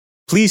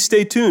Please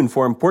stay tuned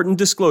for important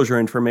disclosure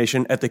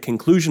information at the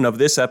conclusion of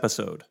this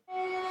episode.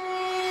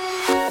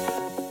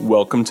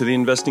 Welcome to the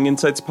Investing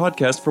Insights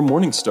podcast from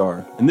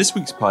Morningstar. In this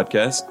week's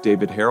podcast,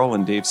 David Harrell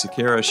and Dave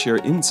Sekera share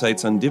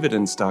insights on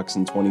dividend stocks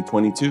in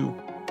 2022.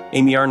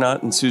 Amy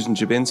Arnott and Susan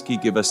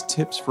Jabinski give us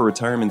tips for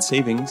retirement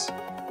savings.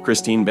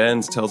 Christine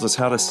Benz tells us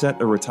how to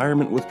set a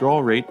retirement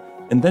withdrawal rate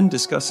and then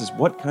discusses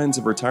what kinds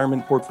of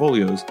retirement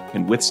portfolios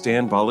can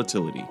withstand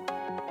volatility.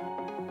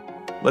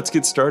 Let's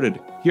get started.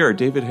 Here are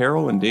David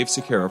Harrell and Dave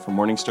Sekera from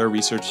Morningstar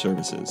Research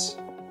Services.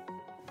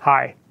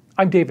 Hi,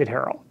 I'm David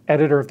Harrell,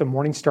 editor of the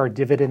Morningstar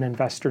Dividend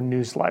Investor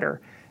newsletter.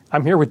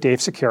 I'm here with Dave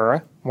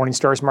Sekera,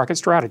 Morningstar's market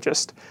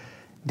strategist.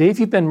 Dave,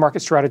 you've been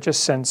market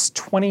strategist since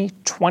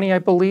 2020, I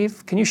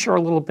believe. Can you share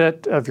a little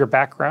bit of your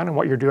background and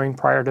what you're doing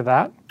prior to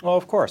that? Oh,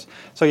 of course.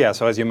 So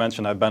as you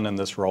mentioned, I've been in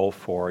this role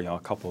for a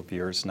couple of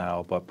years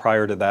now. But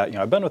prior to that,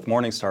 I've been with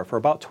Morningstar for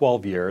about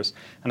 12 years,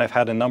 and I've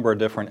had a number of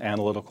different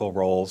analytical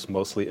roles,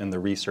 mostly in the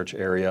research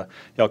area,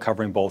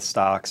 covering both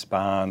stocks,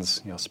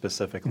 bonds,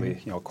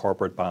 specifically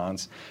corporate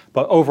bonds.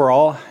 But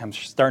overall, I'm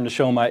starting to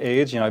show my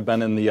age. I've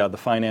been in the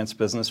finance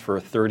business for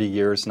 30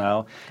 years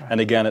now,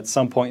 and again, at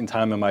some point in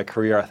time in my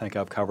career, I think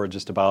I've covered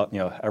just about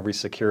every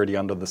security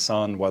under the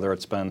sun, whether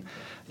it's been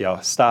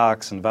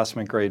stocks,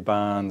 investment grade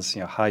bonds,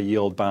 high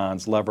yield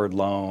bonds, levered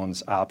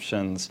loans,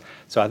 options.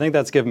 So I think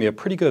that's given me a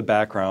pretty good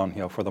background,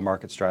 for the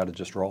market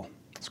strategist role.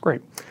 That's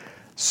great.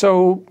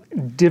 So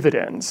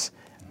dividends.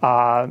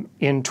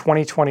 In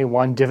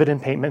 2021,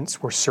 dividend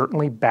payments were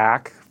certainly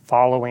back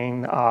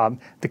following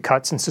the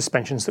cuts and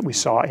suspensions that we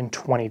saw in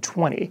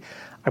 2020.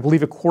 I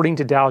believe according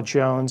to Dow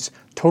Jones,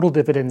 total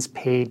dividends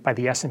paid by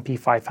the S&P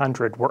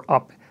 500 were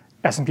up.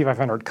 S&P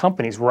 500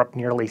 companies were up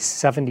nearly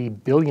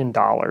 $70 billion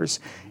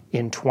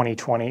in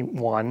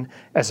 2021,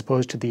 as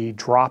opposed to the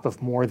drop of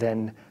more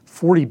than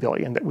 $40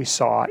 billion that we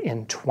saw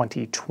in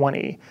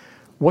 2020.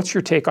 What's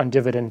your take on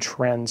dividend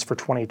trends for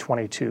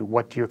 2022?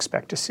 What do you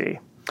expect to see?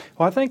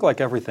 Well, I think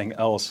like everything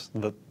else,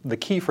 the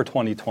key for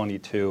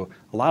 2022,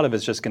 a lot of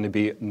it's just going to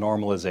be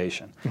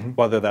normalization,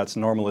 whether that's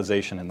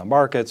normalization in the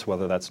markets,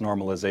 whether that's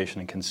normalization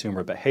in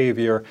consumer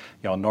behavior,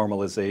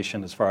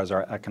 normalization as far as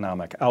our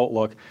economic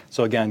outlook.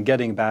 So again,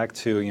 getting back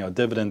to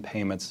dividend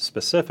payments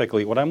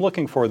specifically, what I'm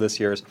looking for this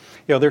year is,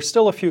 there's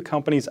still a few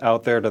companies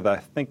out there that I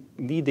think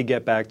need to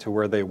get back to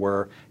where they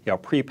were,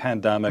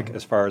 pre-pandemic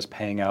as far as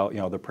paying out,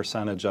 the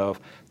percentage of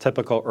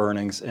typical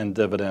earnings in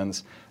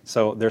dividends.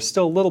 So there's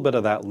still a little bit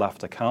of that left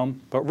to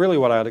come, but really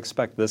what I'd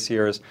expect this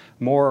year is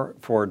more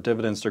for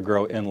dividends to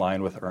grow in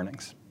line with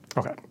earnings.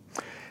 Okay.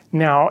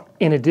 Now,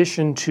 in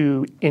addition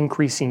to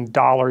increasing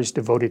dollars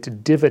devoted to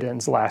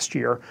dividends last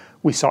year,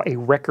 we saw a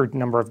record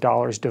number of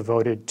dollars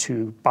devoted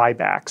to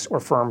buybacks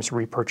or firms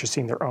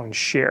repurchasing their own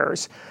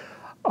shares.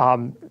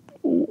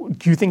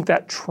 Do you think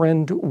that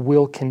trend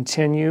will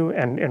continue?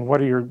 And what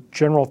are your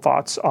general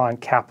thoughts on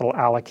capital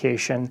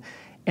allocation?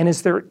 And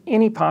is there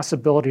any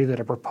possibility that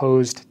a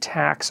proposed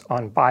tax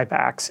on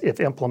buybacks,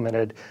 if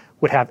implemented,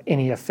 would have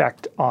any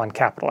effect on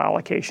capital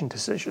allocation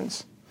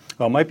decisions?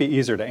 Well, it might be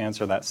easier to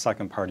answer that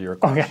second part of your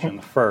question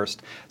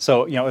first.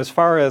 So, as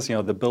far as,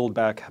 the Build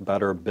Back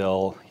Better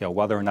bill,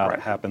 whether or not it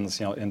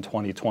happens, in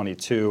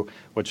 2022,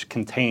 which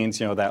contains,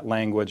 that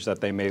language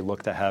that they may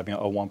look to have, a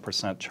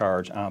 1%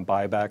 charge on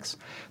buybacks.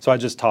 So I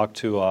just talked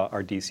to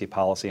our DC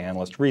policy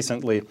analyst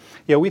recently.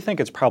 We think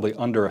it's probably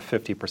under a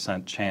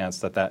 50% chance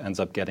that ends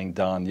up getting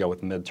done,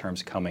 with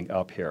midterms coming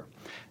up here.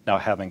 Now,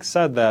 having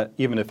said that,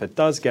 even if it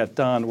does get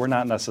done, we're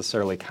not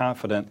necessarily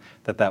confident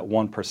that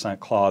 1%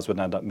 clause would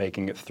end up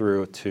making it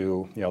through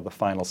to the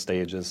final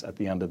stages at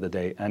the end of the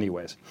day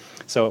anyways.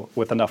 So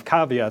with enough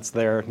caveats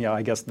there,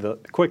 I guess the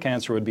quick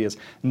answer would be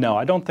no,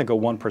 I don't think a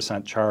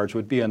 1% charge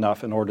would be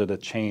enough in order to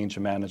change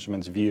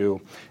management's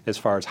view as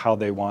far as how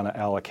they want to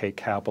allocate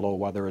capital,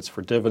 whether it's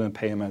for dividend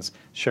payments,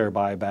 share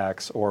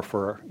buybacks, or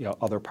for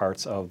other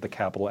parts of the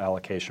capital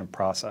allocation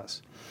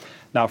process.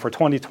 Now for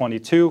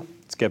 2022,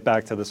 let's get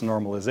back to this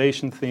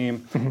normalization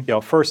theme.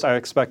 First, I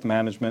expect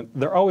management,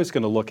 they're always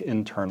going to look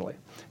internally.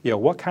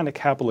 What kind of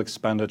capital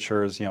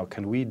expenditures,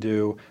 can we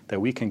do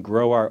that we can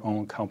grow our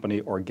own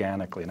company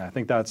organically? And I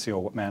think that's,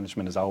 what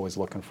management is always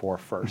looking for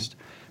first.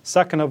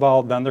 Second of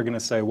all, then they're going to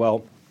say,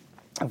 well,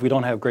 if we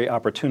don't have great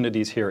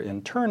opportunities here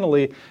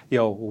internally,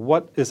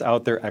 what is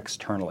out there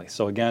externally?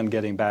 So again,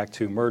 getting back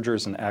to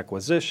mergers and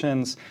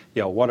acquisitions,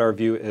 what our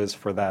view is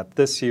for that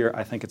this year,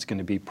 I think it's going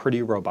to be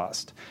pretty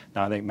robust.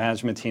 Now, I think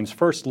management teams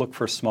first look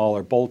for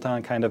smaller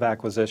bolt-on kind of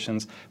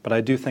acquisitions, but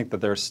I do think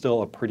that there's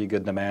still a pretty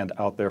good demand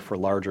out there for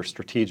larger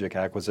strategic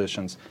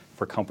acquisitions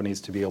for companies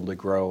to be able to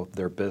grow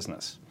their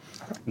business.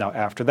 Now,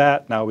 after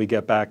that, now we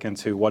get back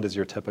into what is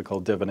your typical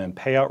dividend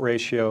payout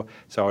ratio.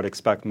 So I would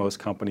expect most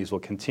companies will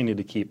continue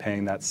to keep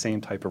paying that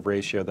same type of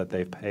ratio that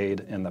they've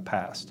paid in the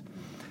past.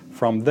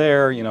 From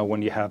there,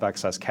 when you have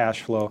excess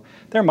cash flow,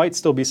 there might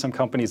still be some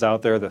companies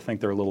out there that think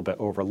they're a little bit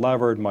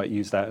over-levered, might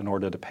use that in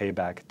order to pay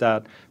back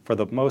debt. For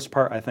the most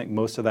part, I think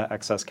most of that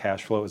excess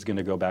cash flow is going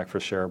to go back for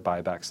share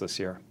buybacks this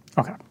year.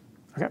 Okay.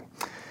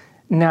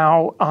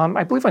 Now,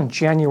 I believe on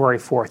January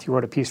 4th, you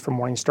wrote a piece for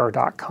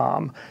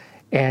Morningstar.com,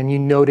 And you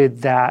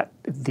noted that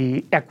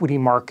the equity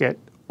market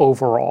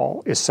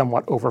overall is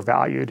somewhat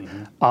overvalued,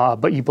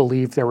 but you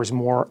believe there was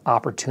more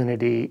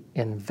opportunity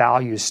in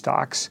value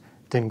stocks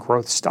than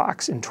growth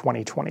stocks in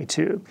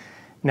 2022.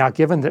 Now,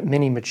 given that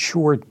many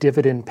mature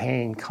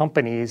dividend-paying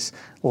companies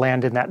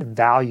land in that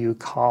value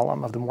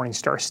column of the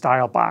Morningstar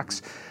style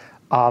box,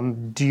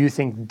 do you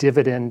think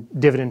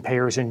dividend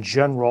payers in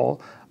general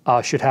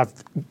should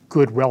have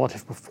good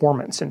relative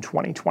performance in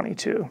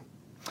 2022?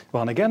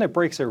 Well, and again, it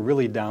breaks it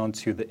really down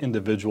to the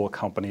individual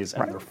companies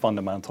and their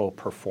fundamental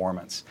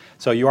performance.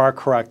 So you are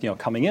correct,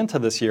 coming into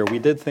this year, we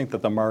did think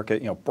that the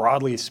market,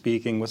 broadly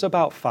speaking, was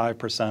about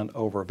 5%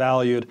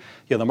 overvalued.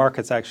 The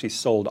market's actually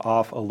sold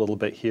off a little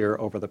bit here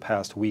over the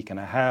past week and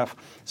a half.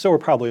 So we're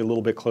probably a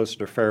little bit closer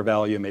to fair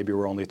value. Maybe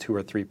we're only 2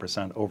 or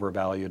 3%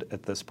 overvalued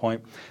at this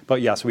point.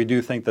 But yes, we do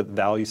think that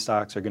value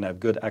stocks are going to have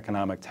good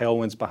economic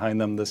tailwinds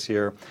behind them this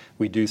year.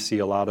 We do see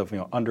a lot of,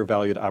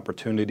 undervalued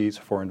opportunities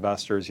for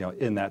investors,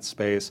 in that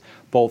space,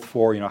 both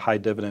for high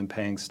dividend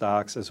paying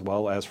stocks as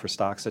well as for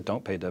stocks that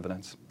don't pay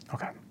dividends.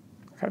 Okay.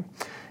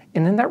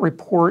 And in that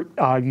report,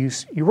 you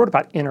wrote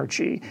about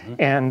energy,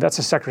 and that's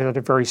a sector that had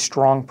a very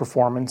strong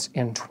performance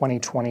in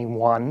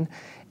 2021.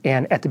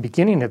 And at the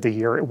beginning of the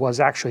year, it was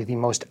actually the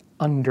most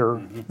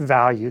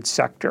undervalued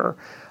sector.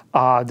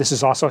 This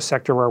is also a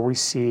sector where we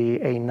see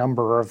a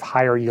number of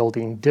higher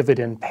yielding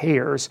dividend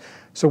payers.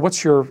 So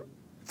what's your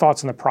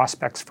thoughts on the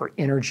prospects for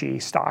energy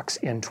stocks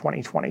in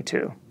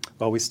 2022?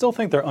 Well, we still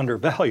think they're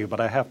undervalued,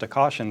 but I have to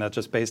caution that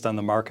just based on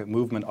the market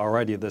movement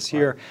already this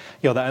year,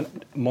 the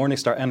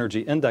Morningstar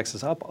Energy Index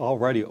is up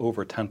already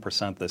over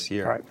 10% this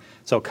year. Right.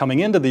 So coming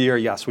into the year,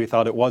 yes, we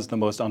thought it was the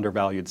most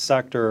undervalued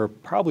sector,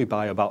 probably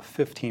by about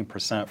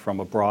 15% from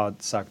a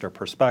broad sector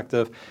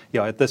perspective.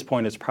 At this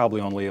point, it's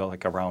probably only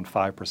like around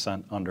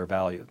 5%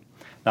 undervalued.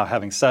 Now,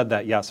 having said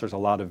that, yes, there's a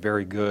lot of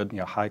very good,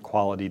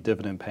 high-quality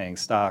dividend-paying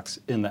stocks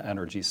in the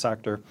energy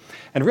sector.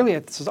 And really,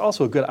 this is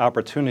also a good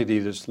opportunity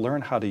to just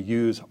learn how to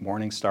use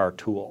Morningstar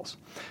tools.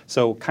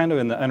 So kind of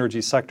in the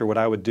energy sector, what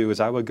I would do is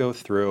I would go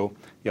through,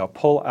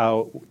 pull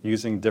out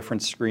using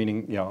different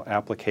screening,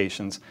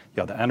 applications,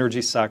 the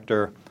energy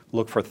sector,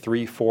 look for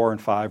 3, 4,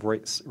 and 5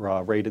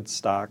 rated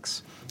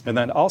stocks. And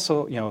then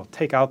also,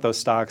 take out those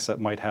stocks that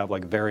might have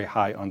like very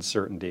high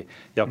uncertainty.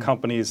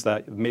 Companies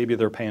that maybe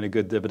they're paying a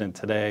good dividend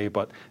today,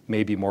 but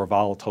maybe more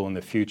volatile in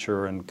the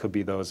future, and could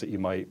be those that you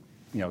might,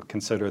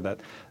 consider that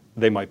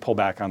they might pull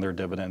back on their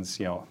dividends,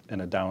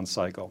 in a down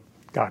cycle.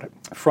 Got it.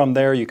 From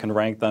there, you can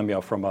rank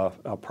them, from a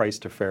price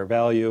to fair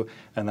value,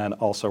 and then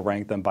also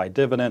rank them by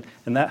dividend.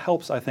 And that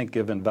helps, I think,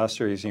 give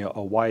investors,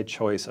 a wide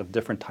choice of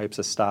different types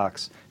of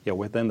stocks,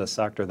 within the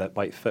sector that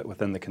might fit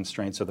within the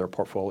constraints of their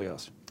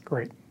portfolios.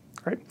 Great.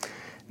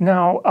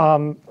 Now,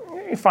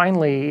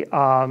 finally,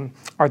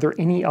 are there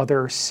any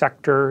other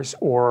sectors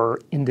or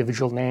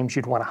individual names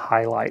you'd want to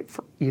highlight,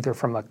 either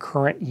from a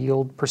current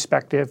yield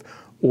perspective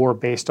or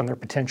based on their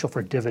potential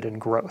for dividend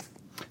growth?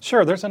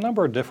 Sure, there's a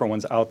number of different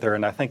ones out there,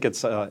 and I think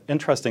it's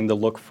interesting to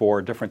look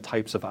for different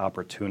types of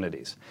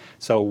opportunities.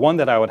 So one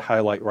that I would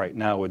highlight right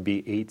now would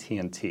be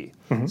AT&T.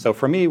 So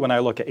for me, when I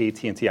look at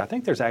AT&T, I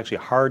think there's actually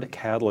a hard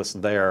catalyst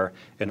there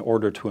in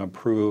order to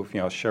improve,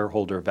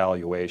 shareholder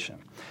valuation.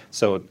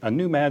 So a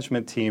new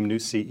management team, new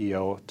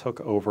CEO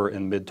took over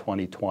in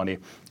mid-2020,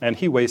 and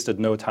he wasted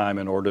no time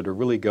in order to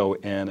really go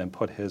in and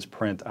put his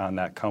print on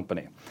that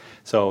company.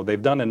 So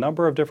they've done a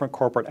number of different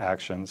corporate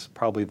actions.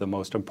 Probably the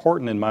most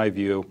important, in my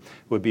view,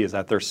 would be is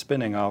that they're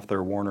spinning off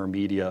their Warner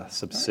Media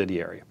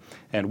subsidiary.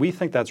 And we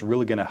think that's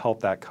really going to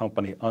help that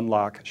company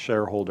unlock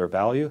shareholder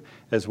value,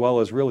 as well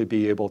as really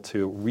be able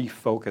to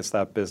refocus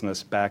that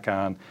business back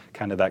on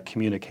kind of that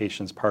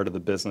communications part of the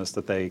business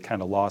that they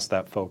kind of lost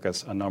that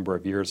focus a number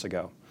of years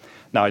ago.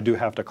 Now, I do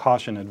have to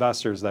caution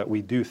investors that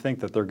we do think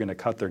that they're going to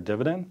cut their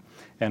dividend.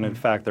 And in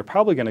fact, they're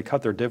probably going to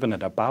cut their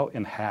dividend about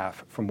in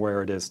half from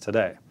where it is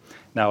today.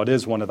 Now, it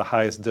is one of the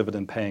highest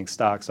dividend-paying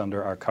stocks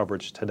under our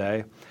coverage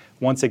today.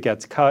 Once it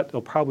gets cut,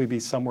 it'll probably be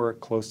somewhere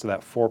close to that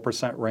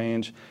 4%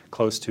 range,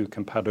 close to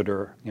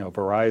competitor,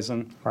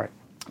 Verizon. Right.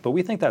 But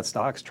we think that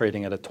stock's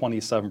trading at a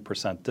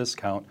 27%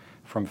 discount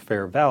from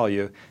fair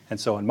value. And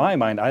so in my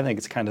mind, I think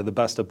it's kind of the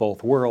best of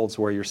both worlds,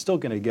 where you're still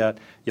going to get,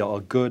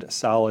 a good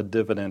solid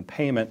dividend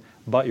payment,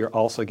 but you're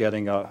also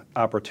getting an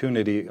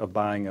opportunity of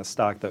buying a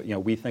stock that,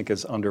 we think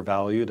is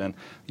undervalued and,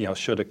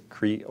 should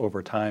accrete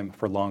over time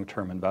for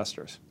long-term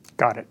investors.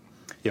 Got it.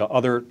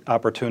 Other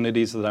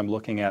opportunities that I'm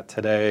looking at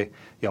today,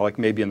 like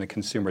maybe in the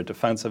consumer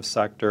defensive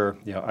sector,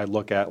 I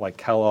look at like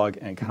Kellogg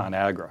and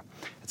ConAgra.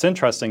 It's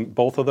interesting,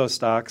 both of those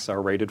stocks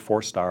are rated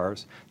 4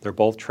 stars. They're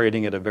both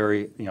trading at a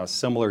very,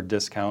 similar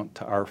discount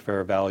to our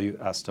fair value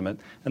estimate,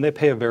 and they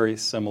pay a very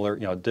similar,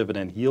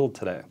 dividend yield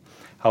today.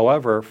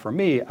 However, for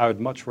me, I would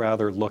much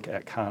rather look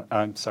at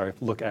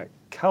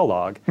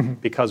Kellogg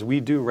because we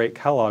do rate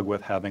Kellogg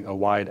with having a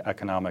wide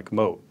economic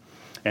moat.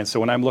 And so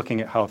when I'm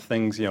looking at how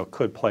things,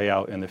 could play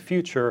out in the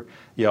future,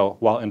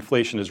 while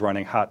inflation is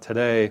running hot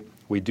today,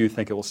 we do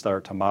think it will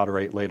start to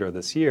moderate later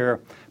this year.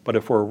 But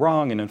if we're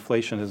wrong and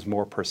inflation is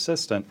more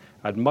persistent,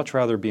 I'd much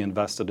rather be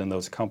invested in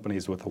those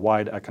companies with a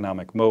wide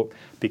economic moat,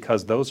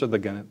 because those are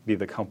going to be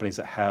the companies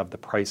that have the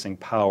pricing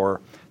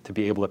power to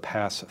be able to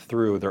pass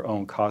through their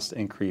own cost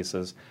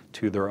increases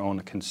to their own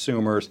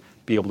consumers,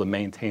 be able to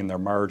maintain their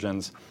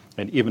margins.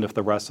 And even if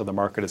the rest of the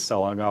market is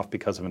selling off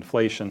because of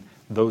inflation,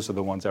 those are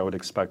the ones I would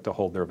expect to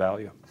hold their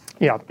value.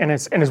 Yeah, and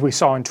as we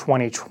saw in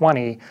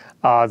 2020,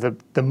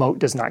 the moat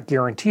does not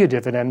guarantee a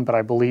dividend, but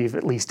I believe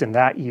at least in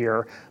that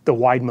year, the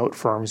wide moat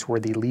firms were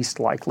the least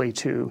likely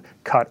to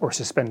cut or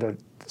suspend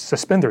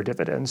their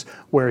dividends,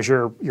 whereas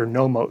your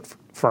no moat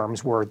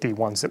firms were the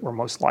ones that were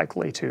most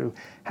likely to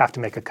have to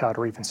make a cut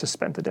or even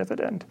suspend the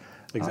dividend.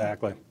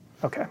 Exactly.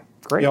 Okay,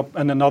 great.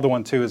 And another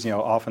one too is,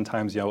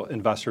 oftentimes,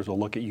 investors will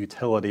look at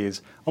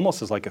utilities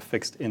almost as like a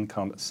fixed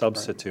income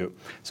substitute.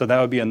 Right. So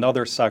that would be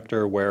another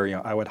sector where,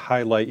 I would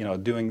highlight,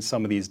 doing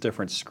some of these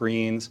different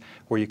screens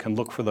where you can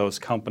look for those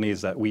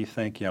companies that we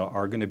think,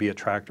 are going to be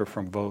attractive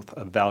from both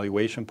a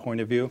valuation point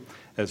of view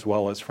as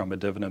well as from a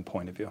dividend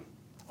point of view.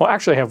 Well,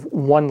 actually, I have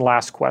one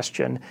last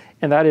question,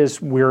 and that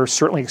is we're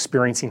certainly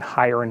experiencing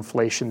higher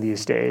inflation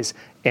these days,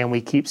 and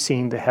we keep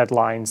seeing the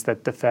headlines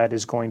that the Fed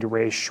is going to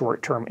raise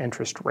short-term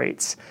interest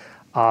rates.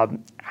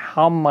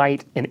 How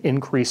might an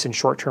increase in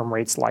short-term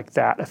rates like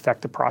that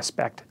affect the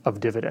prospect of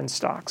dividend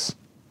stocks?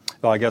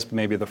 Well, I guess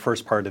maybe the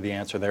first part of the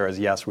answer there is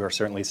yes, we are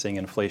certainly seeing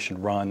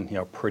inflation run,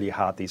 pretty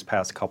hot these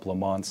past couple of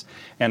months.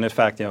 And in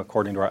fact,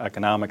 according to our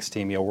economics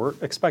team, we're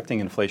expecting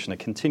inflation to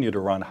continue to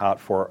run hot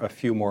for a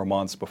few more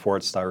months before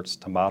it starts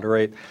to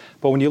moderate.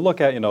 But when you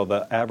look at,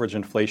 the average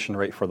inflation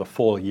rate for the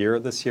full year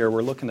this year,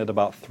 we're looking at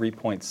about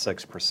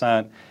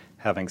 3.6%.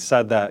 Having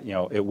said that,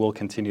 it will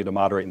continue to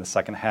moderate in the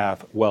second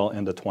half well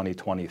into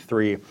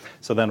 2023.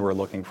 So then we're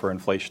looking for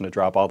inflation to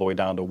drop all the way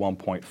down to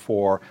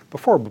 1.4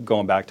 before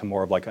going back to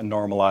more of like a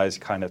normalized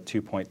kind of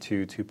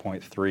 2.2,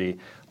 2.3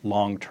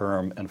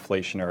 long-term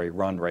inflationary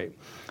run rate.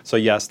 So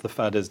yes, the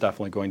Fed is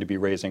definitely going to be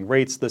raising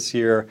rates this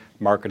year.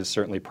 Market is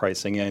certainly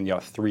pricing in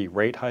 3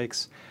 rate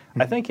hikes.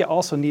 I think you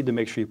also need to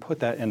make sure you put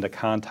that into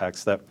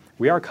context that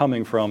we are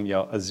coming from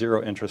a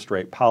zero interest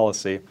rate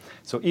policy.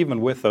 So even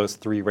with those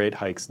 3 rate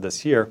hikes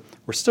this year,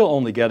 we're still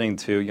only getting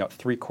to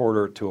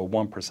 0.75 to a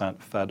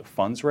 1% Fed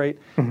funds rate,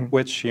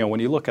 which when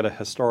you look at a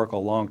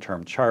historical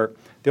long-term chart,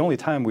 the only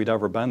time we'd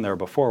ever been there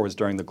before was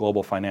during the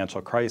global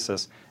financial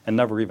crisis, and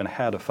never even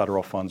had a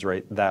federal funds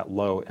rate that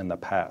low in the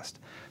past.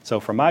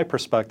 So from my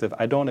perspective,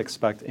 I don't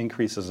expect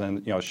increases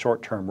in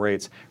short-term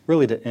rates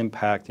really to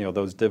impact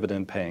those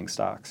dividend-paying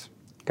stocks.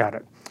 Got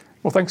it.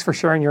 Well, thanks for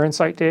sharing your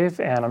insight,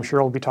 Dave, and I'm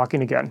sure we'll be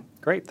talking again.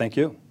 Great, thank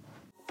you.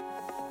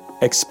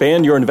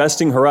 Expand your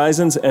investing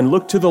horizons and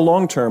look to the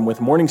long term with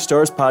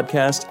Morningstar's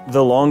podcast,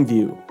 The Long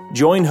View.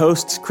 Join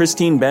hosts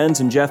Christine Benz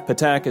and Jeff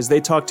Patak as they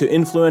talk to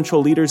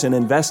influential leaders in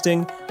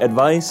investing,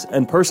 advice,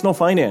 and personal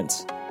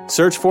finance.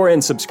 Search for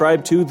and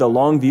subscribe to The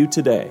Long View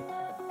today.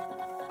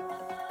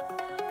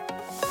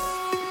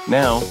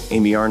 Now,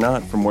 Amy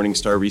Arnott from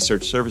Morningstar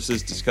Research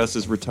Services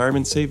discusses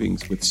retirement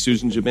savings with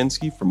Susan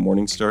Jabinski from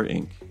Morningstar,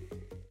 Inc.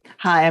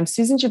 Hi, I'm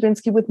Susan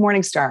Jabinski with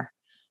Morningstar.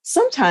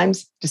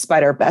 Sometimes,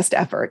 despite our best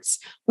efforts,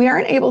 we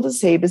aren't able to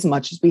save as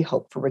much as we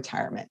hope for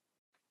retirement.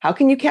 How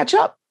can you catch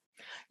up?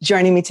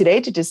 Joining me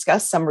today to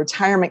discuss some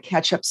retirement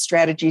catch-up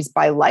strategies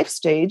by life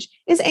stage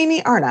is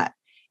Amy Arnott.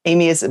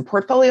 Amy is a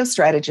portfolio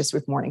strategist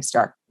with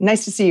Morningstar.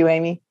 Nice to see you,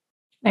 Amy.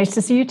 Nice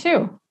to see you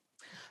too.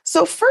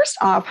 So first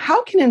off,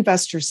 how can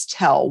investors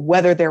tell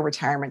whether their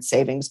retirement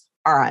savings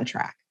are on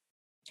track?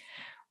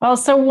 Well,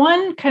 so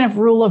one kind of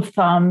rule of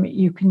thumb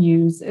you can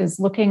use is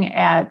looking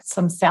at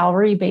some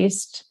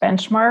salary-based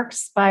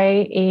benchmarks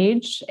by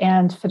age.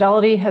 And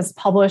Fidelity has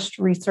published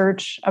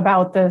research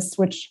about this,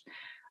 which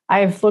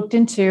I've looked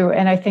into,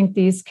 and I think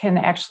these can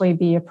actually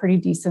be a pretty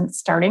decent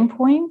starting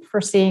point for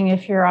seeing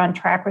if you're on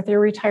track with your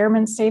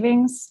retirement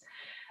savings.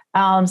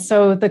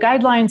 So the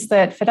guidelines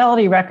that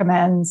Fidelity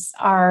recommends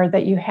are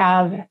that you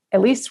have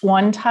at least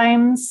 1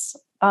 time's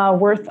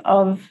worth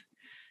of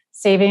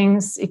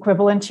savings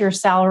equivalent to your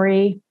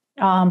salary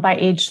by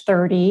age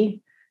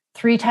 30,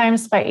 3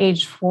 times by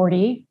age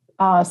 40,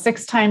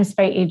 6 times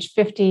by age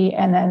 50,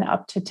 and then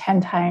up to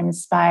 10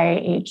 times by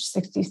age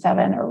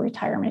 67 or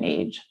retirement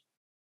age.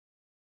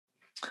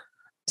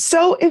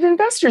 So if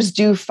investors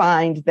do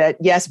find that,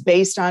 yes,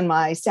 based on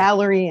my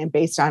salary and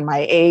based on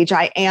my age,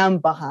 I am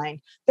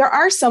behind, there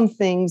are some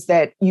things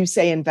that you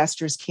say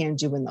investors can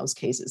do in those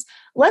cases.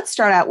 Let's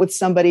start out with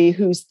somebody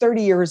who's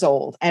 30 years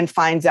old and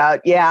finds out,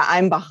 yeah,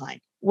 I'm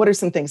behind. What are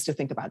some things to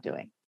think about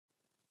doing?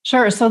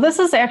 Sure. So this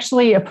is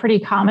actually a pretty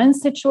common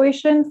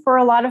situation for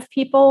a lot of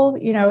people,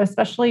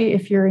 especially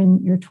if you're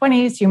in your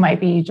 20s, you might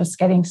be just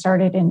getting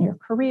started in your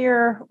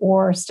career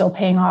or still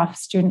paying off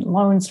student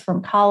loans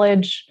from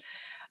college.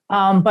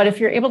 But if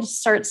you're able to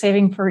start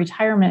saving for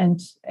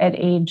retirement at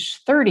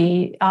age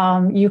 30,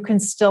 you can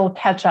still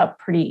catch up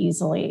pretty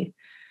easily.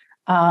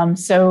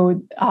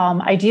 So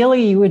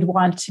ideally, you would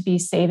want to be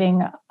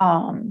saving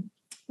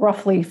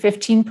roughly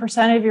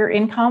 15% of your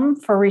income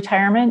for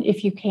retirement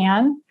if you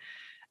can.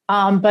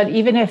 But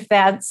even if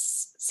that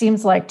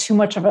seems like too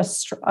much of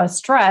a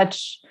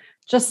stretch,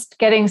 just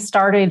getting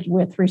started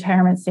with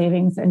retirement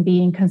savings and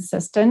being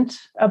consistent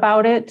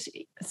about it,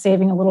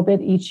 saving a little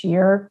bit each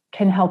year,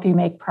 can help you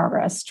make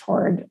progress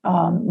toward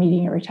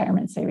meeting your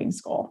retirement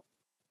savings goal.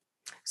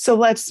 So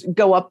let's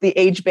go up the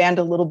age band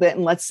a little bit,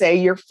 and let's say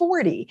you're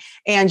 40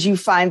 and you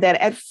find that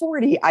at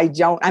 40,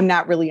 I'm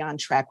not really on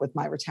track with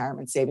my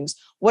retirement savings.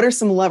 What are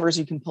some levers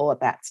you can pull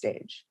at that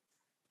stage?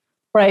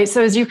 Right.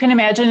 So as you can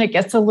imagine, it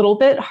gets a little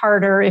bit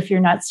harder if you're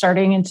not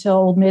starting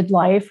until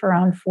midlife,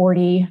 around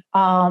 40.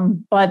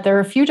 But there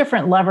are a few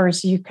different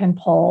levers you can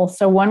pull.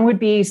 So one would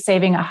be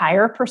saving a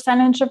higher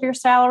percentage of your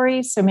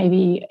salary, so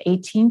maybe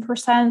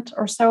 18%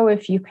 or so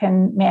if you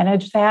can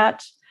manage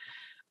that.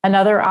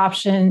 Another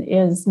option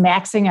is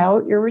maxing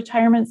out your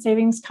retirement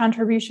savings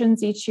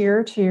contributions each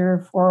year to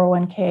your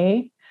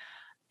 401k.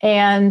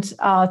 And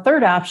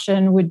third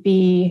option would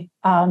be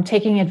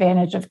taking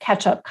advantage of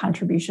catch-up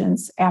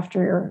contributions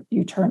after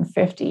you turn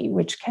 50,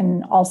 which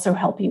can also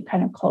help you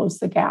kind of close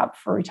the gap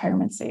for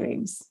retirement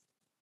savings.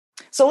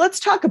 So let's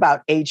talk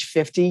about age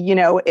 50,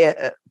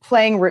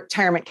 playing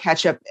retirement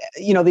catch-up,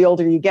 the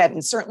older you get,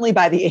 and certainly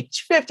by the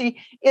age 50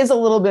 is a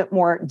little bit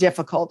more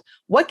difficult.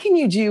 What can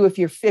you do if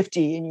you're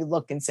 50 and you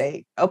look and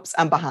say, oops,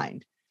 I'm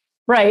behind?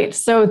 Right.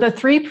 So the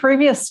three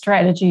previous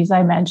strategies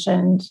I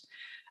mentioned,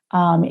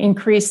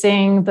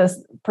 increasing the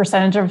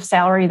percentage of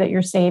salary that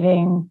you're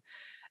saving,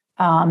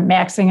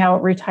 maxing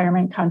out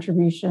retirement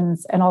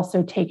contributions, and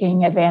also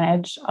taking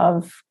advantage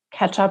of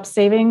catch-up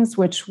savings,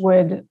 which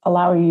would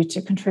allow you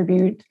to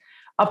contribute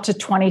up to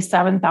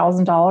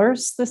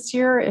 $27,000 this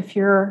year if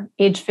you're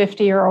age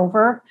 50 or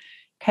over,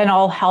 can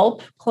all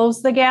help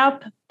close the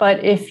gap.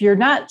 But if you're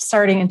not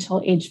starting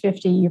until age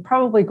 50, you're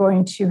probably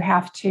going to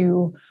have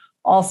to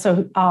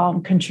also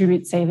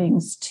contribute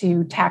savings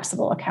to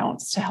taxable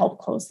accounts to help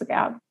close the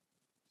gap.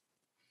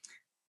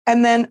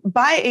 And then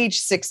by age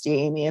 60,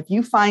 Amy, if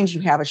you find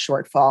you have a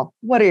shortfall,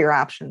 what are your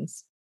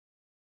options?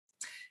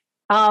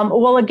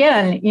 Well,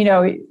 again,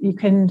 you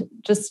can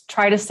just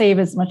try to save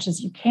as much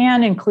as you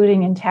can,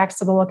 including in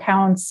taxable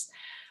accounts.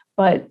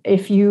 But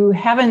if you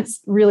haven't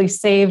really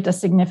saved a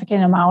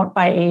significant amount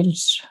by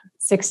age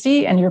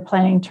 60 and you're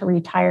planning to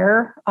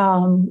retire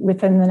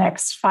within the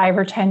next 5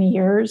 or 10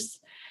 years,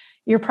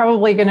 you're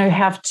probably going to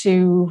have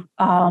to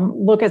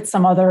look at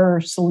some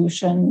other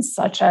solutions,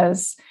 such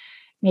as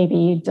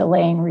maybe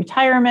delaying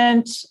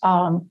retirement,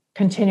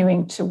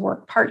 continuing to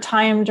work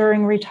part-time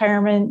during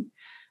retirement,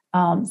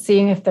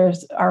 seeing if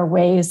are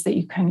ways that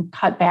you can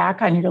cut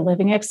back on your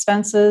living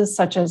expenses,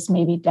 such as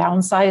maybe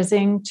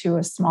downsizing to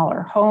a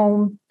smaller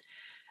home.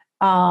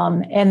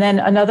 And then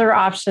another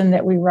option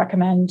that we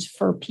recommend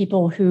for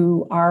people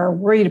who are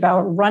worried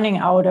about running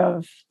out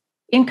of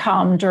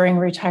income during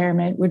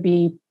retirement would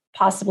be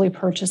possibly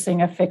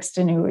purchasing a fixed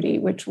annuity,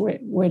 which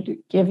would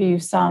give you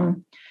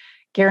some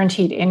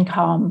guaranteed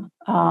income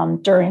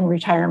during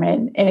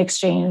retirement in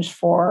exchange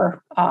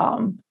for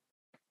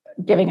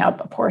giving up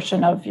a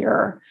portion of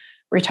your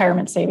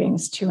retirement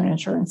savings to an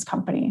insurance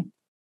company.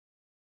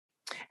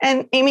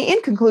 And Amy,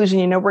 in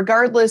conclusion,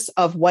 regardless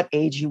of what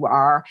age you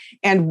are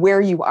and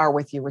where you are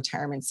with your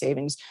retirement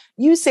savings,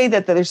 you say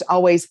that there's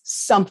always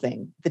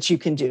something that you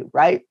can do,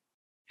 right?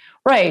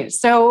 Right.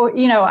 So,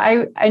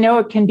 I know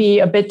it can be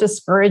a bit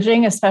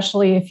discouraging,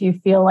 especially if you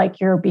feel like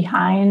you're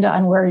behind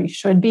on where you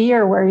should be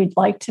or where you'd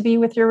like to be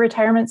with your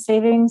retirement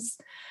savings.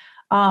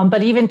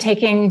 But even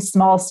taking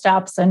small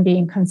steps and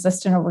being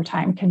consistent over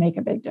time can make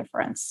a big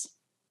difference.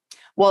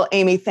 Well,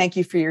 Amy, thank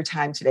you for your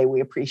time today.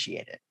 We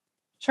appreciate it.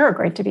 Sure.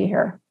 Great to be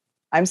here.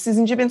 I'm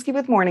Susan Jabinski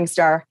with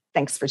Morningstar.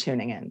 Thanks for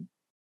tuning in.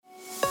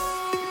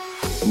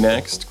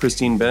 Next,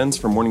 Christine Benz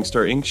from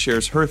Morningstar Inc.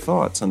 shares her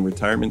thoughts on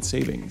retirement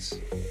savings.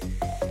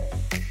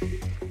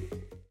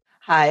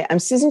 Hi, I'm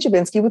Susan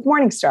Jabinski with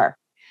Morningstar.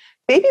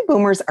 Baby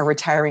boomers are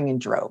retiring in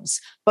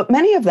droves, but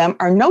many of them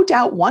are no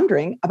doubt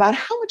wondering about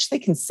how much they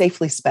can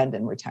safely spend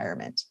in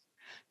retirement.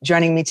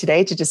 Joining me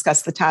today to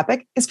discuss the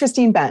topic is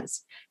Christine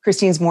Benz.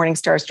 Christine's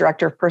Morningstar's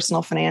Director of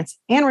Personal Finance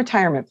and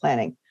Retirement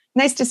Planning.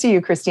 Nice to see you,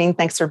 Christine.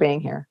 Thanks for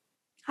being here.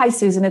 Hi,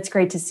 Susan. It's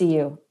great to see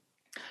you.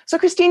 So,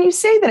 Christine, you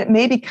say that it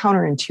may be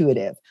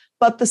counterintuitive,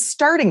 but the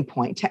starting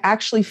point to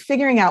actually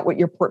figuring out what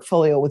your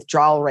portfolio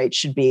withdrawal rate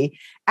should be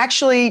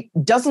actually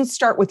doesn't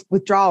start with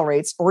withdrawal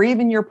rates or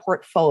even your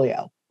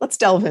portfolio. Let's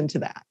delve into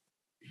that.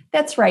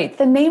 That's right.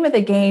 The name of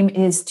the game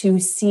is to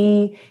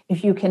see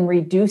if you can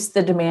reduce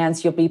the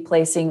demands you'll be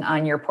placing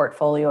on your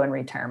portfolio in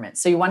retirement.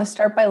 So you want to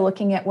start by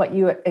looking at what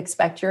you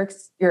expect your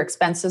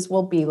expenses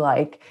will be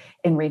like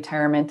in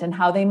retirement and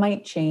how they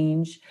might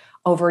change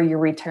over your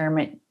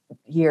retirement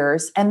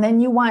years. And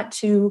then you want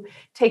to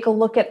take a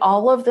look at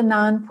all of the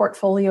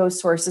non-portfolio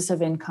sources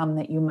of income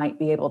that you might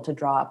be able to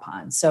draw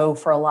upon. So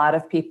for a lot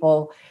of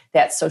people,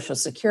 that's Social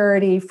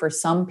Security. For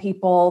some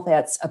people,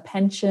 that's a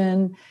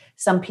pension.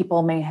 Some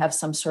people may have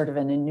some sort of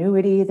an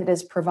annuity that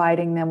is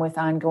providing them with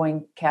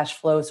ongoing cash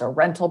flows, or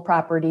rental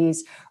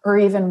properties, or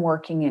even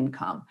working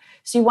income.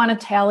 So you want to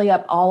tally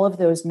up all of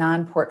those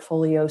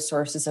non-portfolio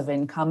sources of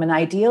income. And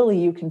ideally,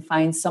 you can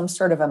find some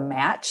sort of a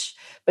match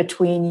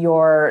between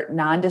your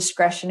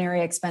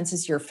non-discretionary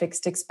expenses, your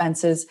fixed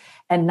expenses,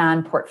 and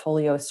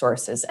non-portfolio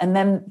sources. And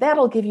then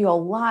that'll give you a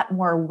lot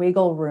more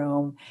wiggle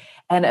room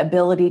and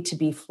ability to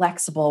be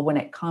flexible when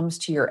it comes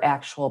to your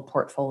actual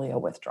portfolio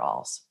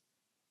withdrawals.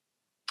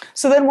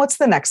 So then what's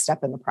the next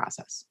step in the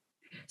process?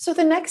 So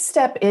the next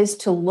step is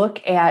to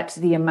look at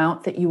the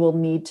amount that you will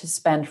need to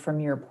spend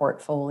from your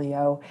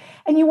portfolio.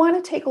 And you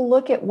want to take a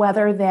look at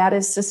whether that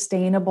is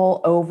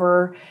sustainable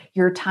over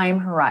your time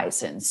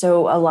horizon.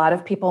 So a lot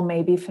of people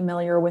may be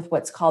familiar with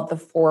what's called the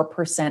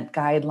 4%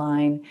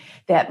 guideline.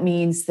 That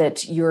means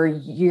that your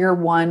year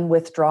one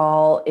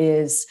withdrawal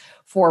is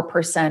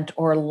 4%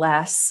 or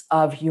less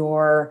of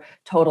your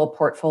total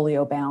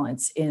portfolio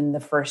balance in the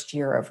first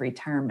year of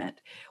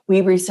retirement. We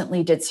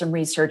recently did some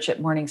research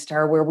at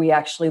Morningstar where we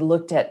actually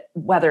looked at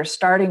whether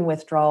starting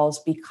withdrawals,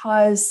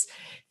 because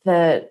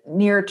the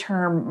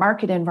near-term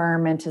market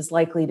environment is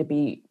likely to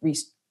be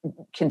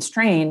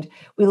constrained,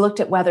 we looked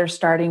at whether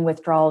starting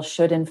withdrawals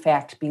should in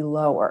fact be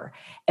lower.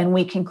 And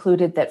we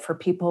concluded that for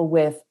people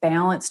with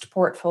balanced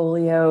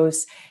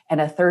portfolios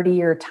and a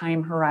 30-year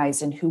time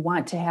horizon who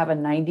want to have a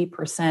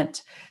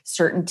 90%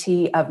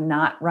 certainty of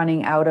not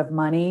running out of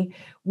money,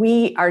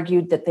 we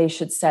argued that they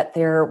should set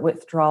their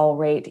withdrawal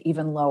rate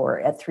even lower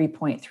at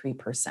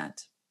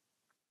 3.3%.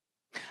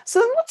 So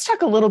then let's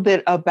talk a little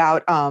bit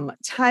about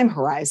time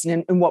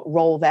horizon and what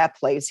role that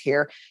plays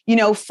here. You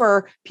know,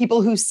 for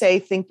people who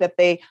think that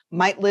they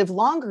might live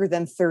longer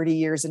than 30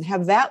 years and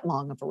have that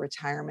long of a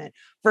retirement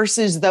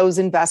versus those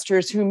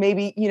investors who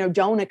maybe,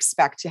 don't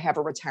expect to have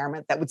a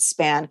retirement that would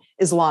span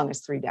as long as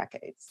 3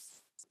 decades.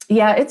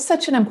 Yeah, it's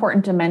such an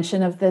important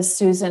dimension of this,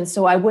 Susan.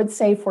 So I would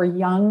say for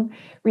young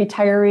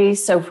retirees,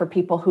 so for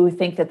people who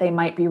think that they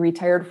might be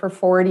retired for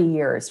 40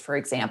 years, for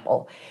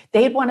example,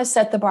 they'd want to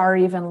set the bar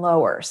even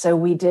lower. So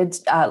we did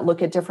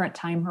look at different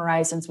time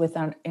horizons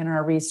in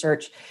our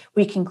research.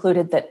 We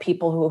concluded that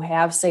people who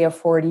have, say, a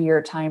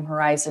 40-year time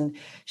horizon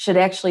should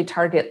actually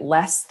target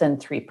less than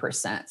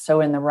 3%. So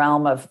in the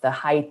realm of the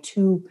high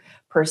 2%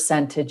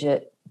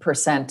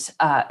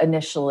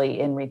 initially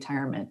in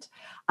retirement.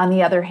 On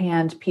the other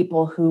hand,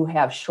 people who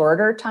have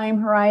shorter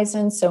time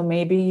horizons, so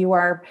maybe you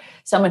are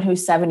someone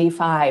who's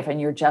 75 and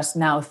you're just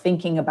now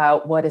thinking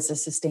about what is a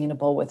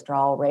sustainable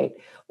withdrawal rate.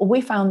 Well, we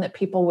found that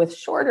people with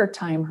shorter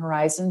time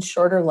horizons,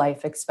 shorter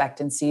life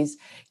expectancies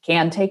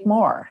can take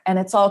more. And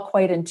it's all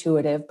quite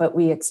intuitive, but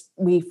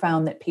we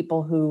found that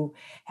people who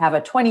have a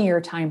 20-year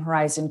time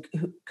horizon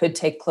could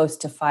take close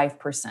to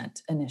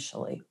 5%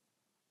 initially.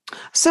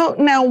 So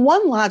now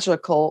one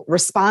logical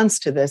response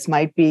to this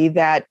might be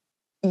that,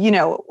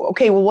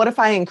 okay, well, what if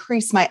I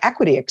increase my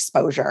equity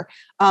exposure,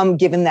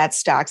 given that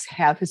stocks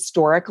have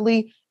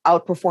historically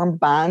outperformed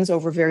bonds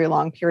over very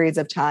long periods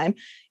of time?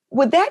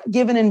 Would that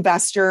give an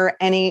investor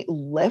any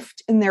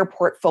lift in their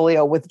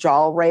portfolio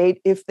withdrawal rate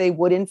if they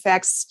would, in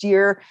fact,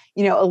 steer,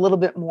 a little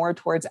bit more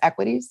towards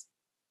equities?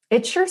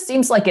 It sure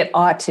seems like it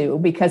ought to,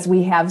 because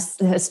we have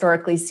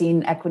historically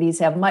seen equities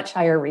have much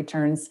higher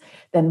returns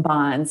than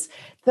bonds.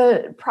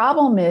 The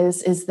problem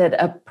is that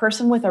a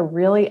person with a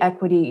really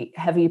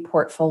equity-heavy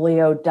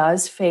portfolio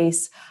does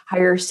face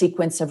higher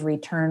sequence of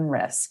return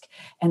risk.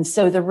 And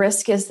so the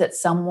risk is that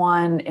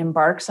someone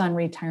embarks on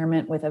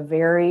retirement with a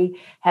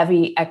very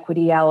heavy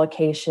equity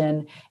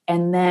allocation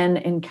and then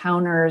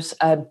encounters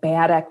a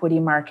bad equity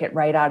market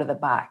right out of the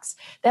box.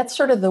 That's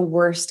sort of the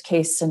worst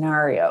case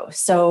scenario.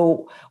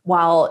 So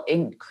while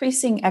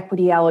increasing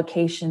equity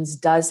allocations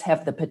does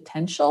have the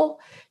potential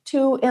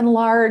to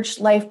enlarge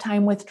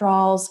lifetime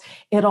withdrawals,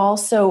 it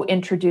also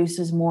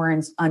introduces more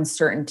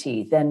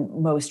uncertainty than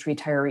most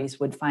retirees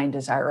would find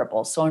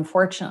desirable. So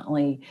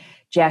unfortunately,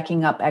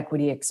 jacking up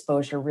equity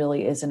exposure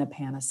really isn't a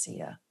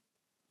panacea.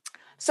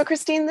 So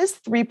Christine, this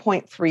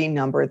 3.3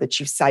 number that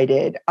you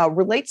cited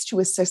relates to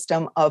a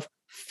system of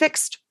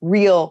fixed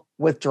real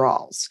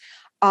withdrawals.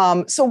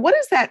 So what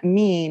does that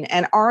mean?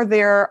 And are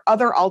there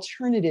other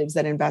alternatives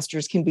that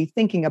investors can be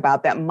thinking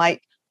about that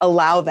might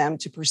allow them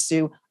to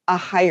pursue a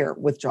higher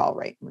withdrawal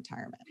rate in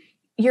retirement?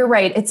 You're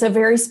right. It's a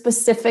very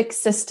specific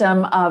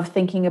system of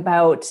thinking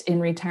about in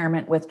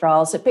retirement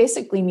withdrawals. It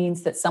basically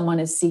means that someone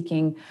is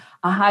seeking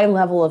a high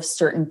level of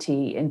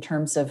certainty in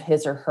terms of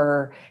his or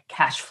her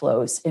cash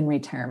flows in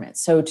retirement.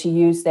 So to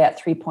use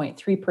that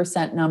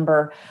 3.3%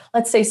 number,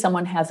 let's say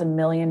someone has $1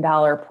 million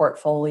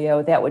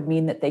portfolio, that would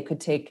mean that they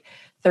could take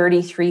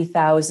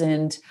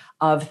 $33,000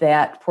 of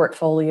that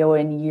portfolio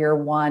in year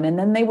one, and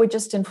then they would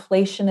just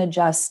inflation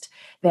adjust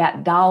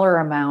that dollar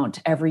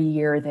amount every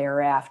year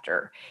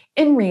thereafter.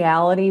 In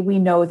reality, we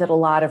know that a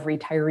lot of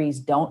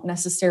retirees don't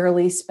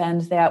necessarily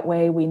spend that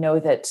way. We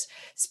know that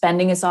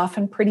spending is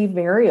often pretty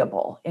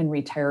variable in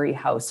retiree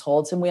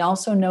households. And we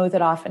also know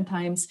that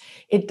oftentimes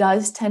it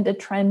does tend to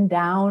trend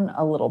down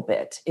a little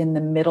bit in the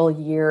middle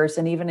years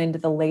and even into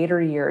the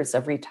later years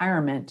of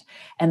retirement.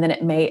 And then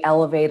it may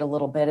elevate a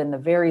little bit in the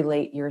very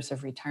late years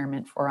of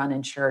retirement for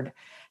uninsured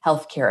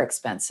healthcare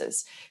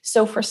expenses.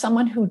 So for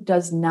someone who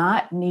does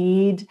not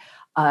need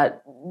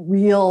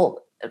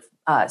real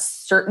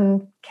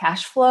certain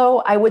cash flow,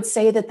 I would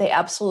say that they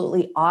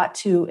absolutely ought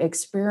to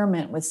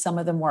experiment with some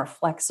of the more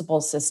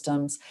flexible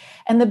systems.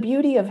 And the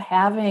beauty of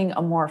having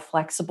a more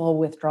flexible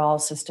withdrawal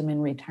system in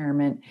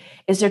retirement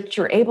is that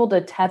you're able to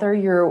tether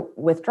your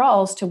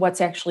withdrawals to what's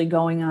actually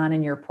going on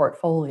in your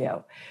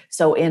portfolio.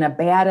 So in a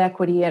bad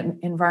equity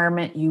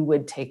environment, you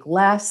would take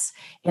less.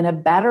 In a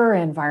better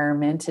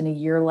environment, in a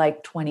year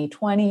like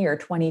 2020 or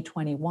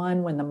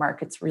 2021, when the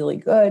market's really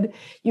good,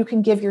 you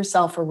can give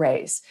yourself a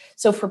raise.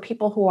 So for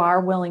people who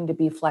are willing to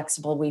be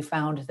flexible, we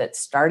found that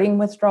starting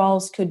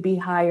withdrawals could be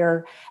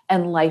higher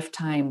and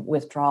lifetime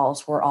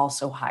withdrawals were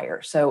also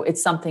higher. So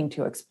it's something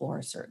to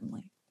explore,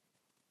 certainly.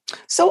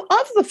 So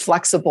of the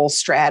flexible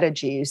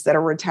strategies that a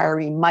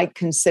retiree might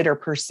consider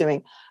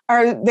pursuing,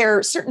 are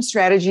there certain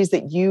strategies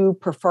that you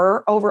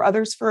prefer over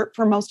others for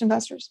most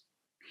investors?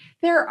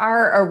 There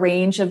are a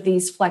range of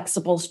these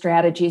flexible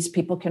strategies.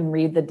 People can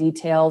read the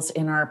details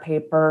in our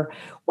paper.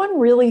 One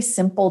really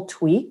simple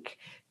tweak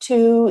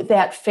to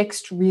that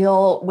fixed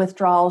real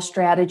withdrawal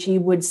strategy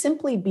would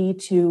simply be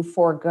to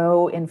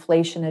forego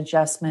inflation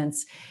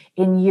adjustments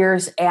in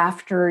years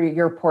after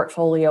your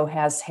portfolio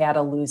has had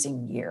a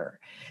losing year.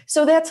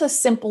 So that's a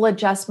simple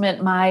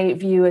adjustment. My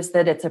view is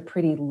that it's a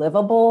pretty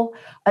livable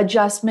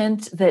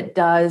adjustment that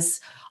does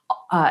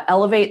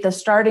elevate the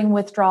starting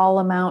withdrawal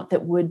amount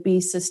that would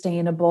be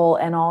sustainable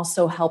and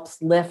also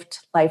helps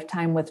lift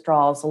lifetime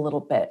withdrawals a little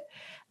bit.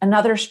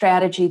 Another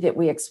strategy that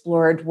we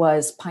explored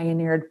was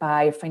pioneered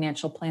by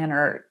financial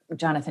planner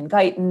Jonathan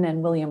Guyton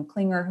and William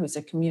Klinger, who's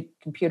a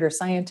computer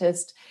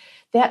scientist.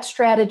 That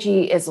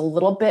strategy is a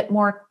little bit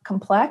more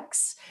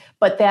complex,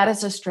 but that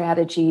is a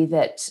strategy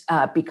that,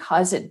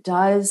 because it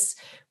does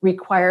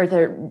require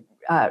the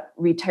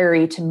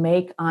retiree to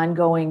make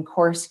ongoing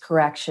course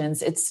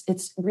corrections,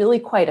 it's really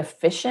quite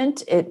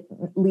efficient. It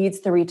leads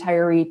the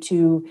retiree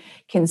to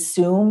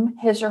consume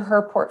his or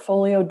her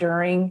portfolio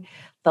during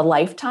the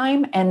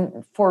lifetime.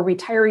 And for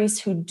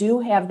retirees who do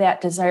have that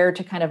desire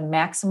to kind of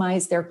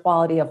maximize their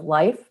quality of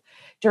life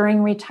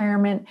during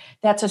retirement,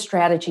 that's a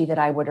strategy that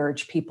I would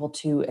urge people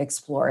to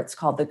explore. It's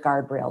called the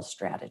guardrail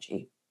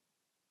strategy.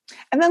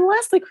 And then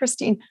lastly,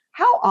 Christine,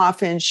 how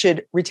often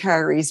should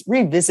retirees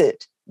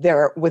revisit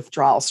their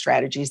withdrawal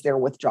strategies, their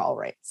withdrawal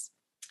rates?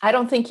 I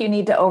don't think you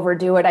need to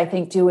overdo it. I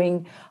think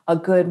doing a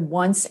good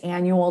once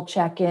annual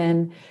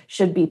check-in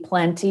should be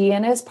plenty.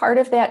 And as part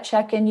of that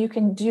check-in, you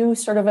can do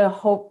sort of a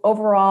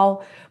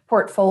overall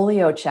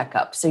portfolio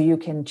checkup. So you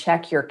can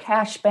check your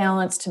cash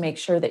balance to make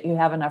sure that you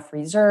have enough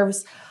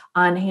reserves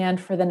on hand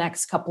for the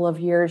next couple of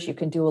years. You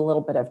can do a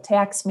little bit of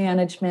tax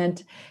management.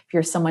 If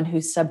you're someone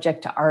who's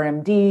subject to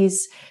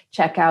RMDs,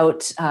 check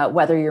out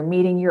whether you're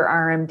meeting your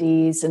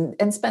RMDs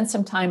and spend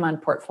some time on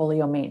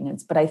portfolio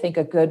maintenance. But I think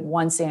a good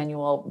once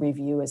annual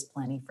review is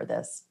plenty for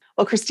this.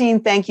 Well, Christine,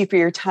 thank you for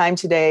your time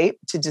today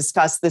to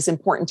discuss this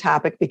important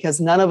topic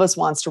because none of us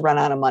wants to run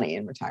out of money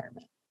in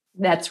retirement.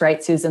 That's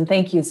right, Susan.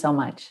 Thank you so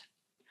much.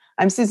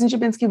 I'm Susan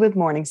Jabinski with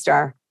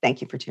Morningstar.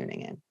 Thank you for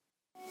tuning in.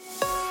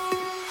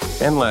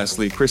 And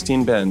lastly,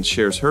 Christine Benz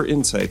shares her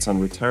insights on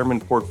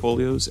retirement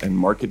portfolios and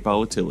market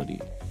volatility.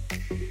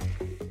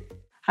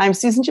 Hi, I'm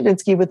Susan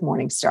Jabinski with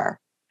Morningstar.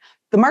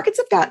 The markets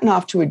have gotten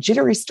off to a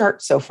jittery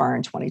start so far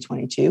in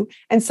 2022,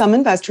 and some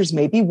investors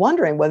may be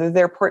wondering whether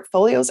their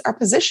portfolios are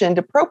positioned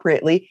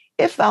appropriately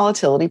if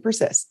volatility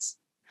persists.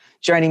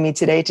 Joining me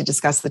today to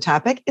discuss the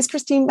topic is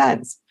Christine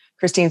Benz.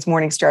 Christine's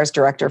Morningstar's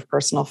Director of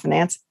Personal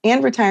Finance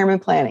and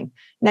Retirement Planning.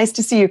 Nice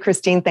to see you,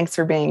 Christine. Thanks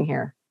for being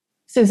here.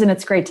 Susan,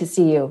 it's great to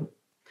see you.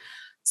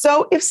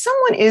 So if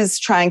someone is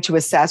trying to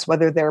assess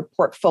whether their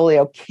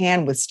portfolio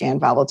can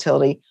withstand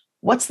volatility,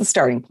 what's the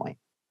starting point?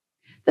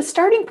 The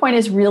starting point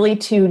is really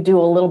to do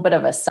a little bit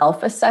of a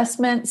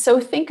self-assessment. So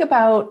think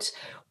about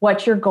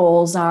what your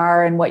goals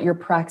are and what your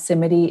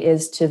proximity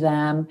is to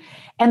them.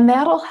 And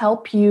that'll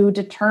help you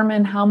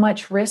determine how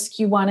much risk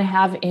you want to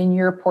have in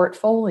your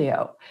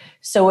portfolio.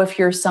 So if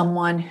you're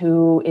someone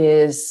who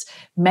is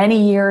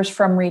many years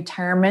from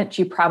retirement,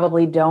 you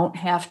probably don't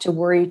have to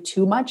worry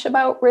too much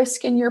about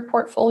risk in your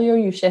portfolio.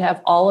 You should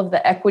have all of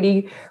the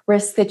equity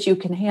risk that you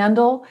can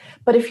handle.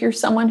 But if you're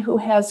someone who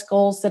has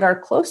goals that are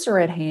closer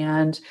at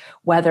hand,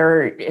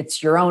 whether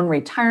it's your own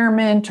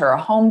retirement or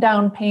a home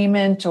down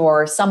payment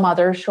or some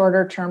other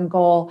shorter term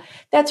goal,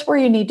 that's where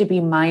you need to be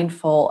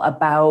mindful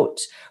about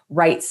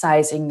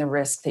right-sizing the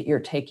risk that you're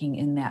taking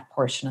in that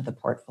portion of the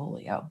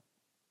portfolio.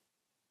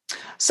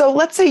 So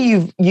let's say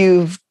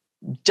you've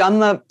done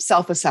the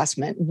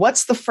self-assessment.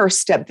 What's the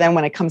first step then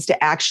when it comes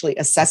to actually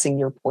assessing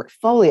your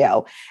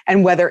portfolio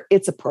and whether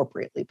it's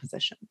appropriately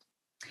positioned?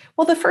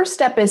 Well, the first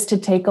step is to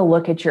take a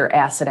look at your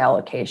asset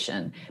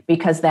allocation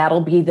because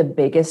that'll be the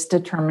biggest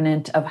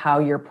determinant of how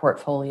your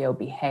portfolio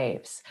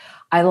behaves.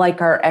 I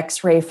like our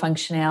X-ray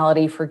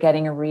functionality for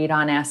getting a read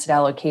on asset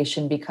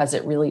allocation because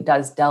it really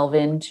does delve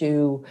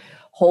into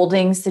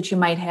holdings that you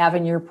might have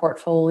in your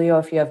portfolio.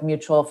 If you have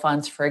mutual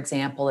funds, for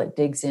example, it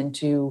digs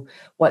into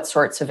what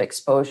sorts of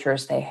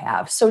exposures they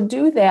have. So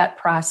do that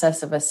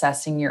process of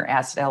assessing your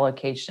asset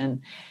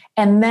allocation.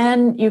 And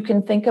then you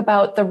can think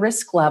about the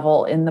risk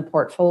level in the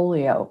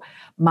portfolio.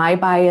 My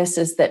bias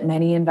is that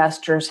many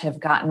investors have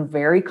gotten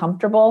very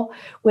comfortable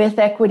with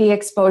equity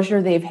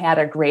exposure. They've had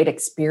a great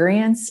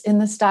experience in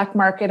the stock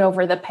market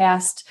over the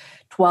past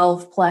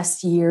 12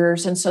 plus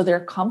years. And so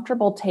they're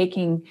comfortable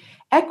taking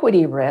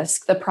equity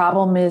risk. The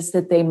problem is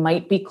that they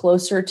might be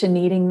closer to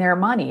needing their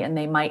money and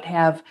they might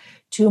have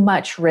too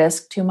much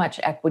risk, too much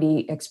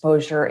equity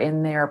exposure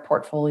in their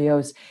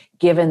portfolios,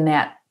 given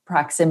that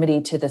proximity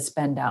to the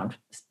spend down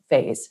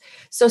phase.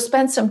 So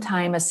spend some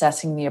time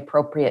assessing the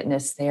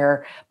appropriateness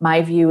there.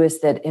 My view is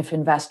that if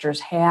investors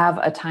have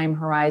a time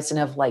horizon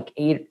of like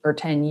 8 or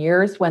 10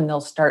 years when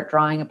they'll start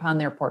drawing upon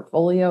their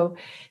portfolio,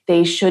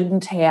 they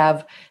shouldn't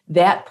have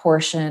that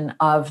portion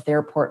of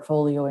their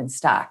portfolio in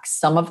stocks.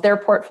 Some of their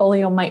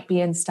portfolio might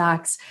be in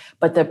stocks,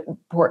 but the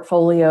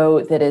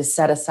portfolio that is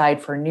set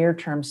aside for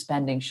near-term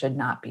spending should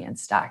not be in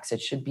stocks.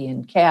 It should be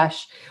in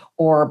cash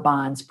or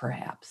bonds,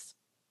 perhaps.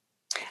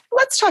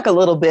 Let's talk a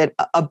little bit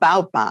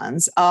about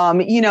bonds.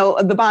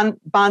 The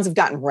bonds have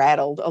gotten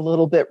rattled a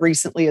little bit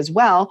recently as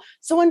well.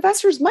 So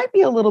investors might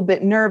be a little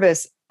bit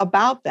nervous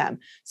about them.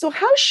 So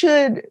how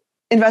should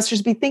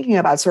investors be thinking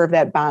about sort of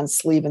that bond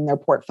sleeve in their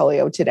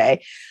portfolio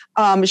today?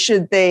 How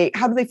do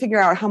they figure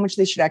out how much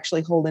they should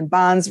actually hold in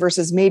bonds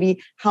versus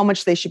maybe how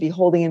much they should be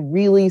holding in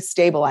really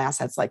stable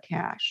assets like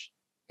cash?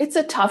 It's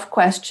a tough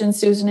question,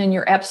 Susan, and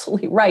you're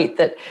absolutely right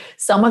that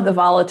some of the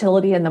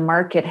volatility in the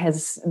market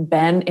has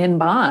been in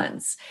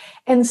bonds.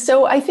 And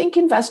so I think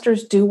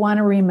investors do want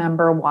to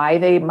remember why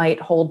they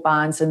might hold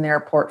bonds in their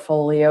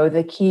portfolio.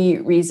 The key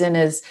reason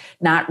is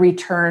not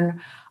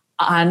return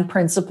on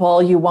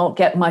principal. You won't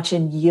get much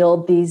in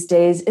yield these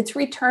days. It's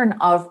return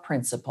of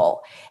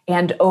principal.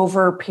 And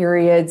over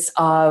periods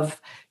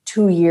of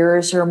 2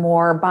 years or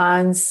more,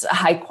 bonds,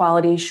 high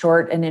quality,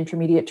 short and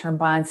intermediate term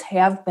bonds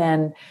have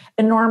been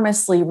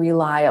enormously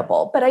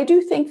reliable. But I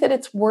do think that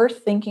it's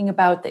worth thinking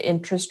about the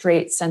interest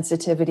rate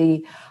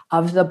sensitivity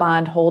of the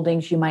bond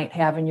holdings you might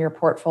have in your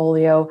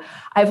portfolio.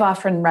 I've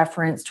often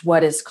referenced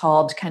what is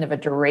called kind of a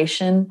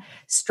duration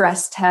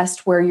stress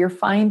test, where you're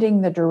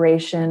finding the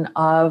duration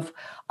of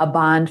a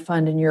bond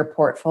fund in your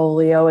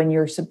portfolio and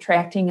you're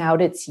subtracting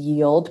out its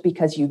yield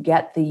because you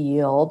get the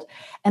yield.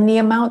 And the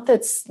amount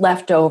that's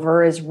left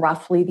over is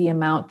roughly the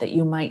amount that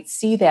you might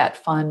see that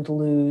fund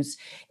lose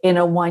in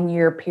a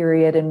 1-year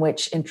period in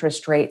which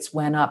interest rates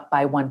went up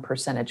by 1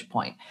 percentage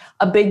point.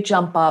 A big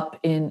jump up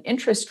in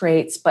interest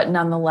rates, but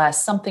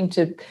nonetheless something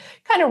to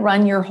kind of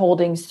run your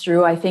holdings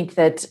through. I think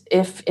that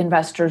if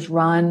investors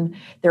run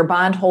their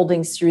bond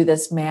holdings through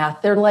this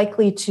math, they're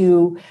likely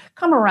to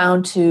come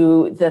around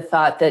to the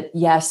thought that,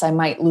 yes, I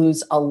might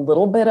lose a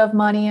little bit of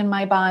money in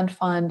my bond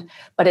fund,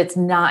 but it's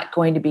not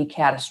going to be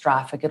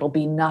catastrophic. It'll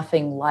be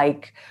nothing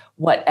like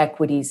what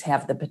equities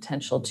have the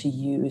potential to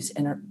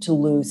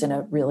lose in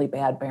a really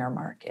bad bear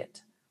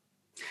market.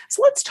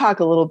 So let's talk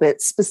a little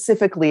bit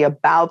specifically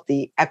about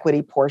the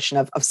equity portion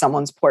of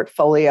someone's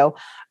portfolio.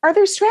 Are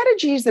there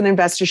strategies that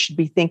investors should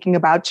be thinking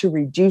about to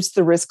reduce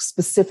the risk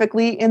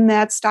specifically in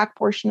that stock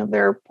portion of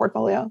their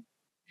portfolio?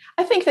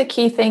 I think the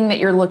key thing that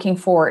you're looking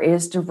for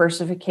is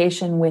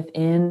diversification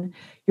within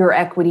your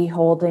equity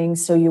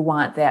holdings. So you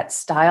want that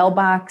style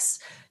box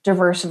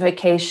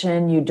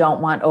diversification. You don't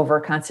want over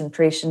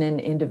concentration in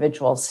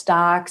individual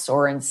stocks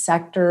or in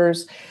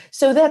sectors.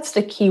 So that's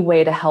the key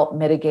way to help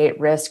mitigate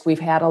risk. We've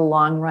had a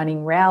long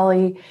running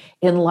rally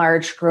in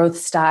large growth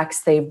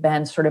stocks. They've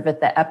been sort of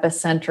at the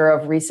epicenter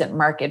of recent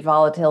market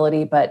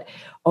volatility, but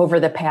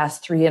over the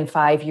past 3 and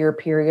 5 year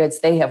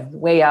periods, they have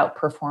way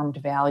outperformed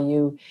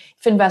value.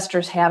 If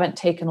investors haven't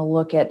taken a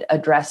look at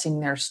addressing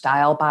their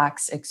style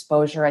box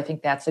exposure, I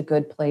think that's a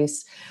good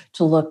place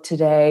to look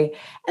today.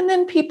 And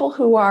then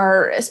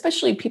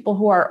especially people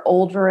who are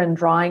older and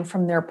drawing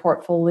from their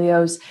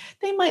portfolios,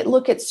 they might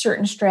look at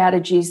certain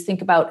strategies,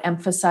 think about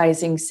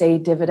emphasizing, say,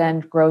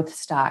 dividend growth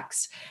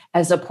stocks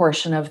as a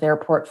portion of their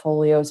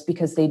portfolios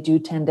because they do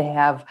tend to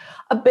have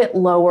a bit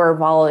lower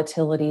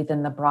volatility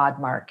than the broad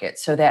market.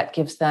 So that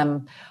gives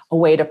them a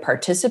way to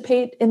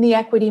participate in the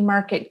equity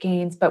market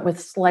gains, but with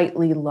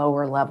slightly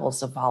lower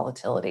levels of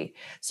volatility.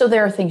 So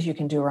there are things you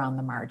can do around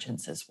the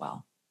margins as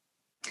well.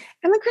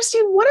 And then,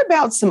 Christine, what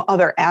about some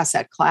other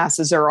asset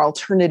classes or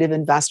alternative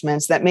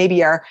investments that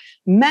maybe are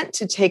meant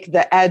to take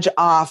the edge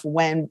off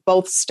when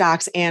both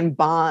stocks and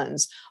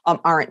bonds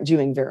aren't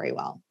doing very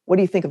well? What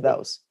do you think of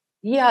those?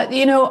 Yeah,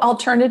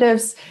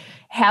 alternatives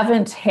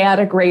haven't had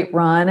a great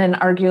run, and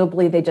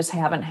arguably they just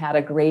haven't had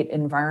a great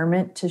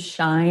environment to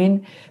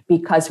shine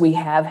because we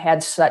have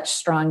had such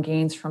strong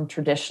gains from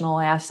traditional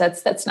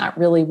assets. That's not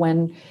really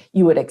when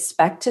you would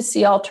expect to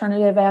see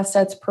alternative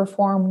assets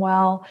perform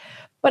well.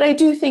 But I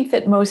do think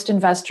that most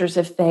investors,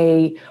 if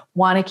they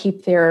want to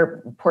keep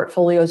their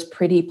portfolios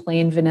pretty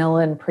plain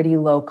vanilla and pretty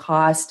low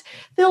cost,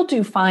 they'll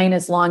do fine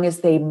as long as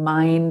they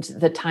mind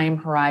the time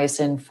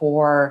horizon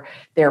for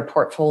their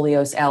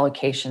portfolio's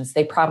allocations.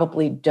 They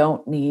probably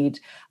don't need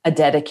a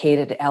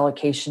dedicated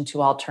allocation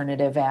to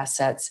alternative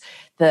assets.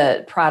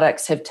 The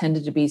products have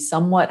tended to be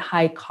somewhat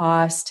high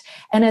cost,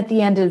 and at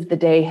the end of the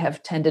day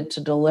have tended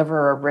to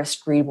deliver a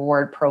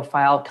risk-reward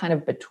profile kind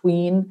of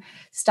between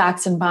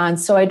stocks and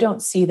bonds. So I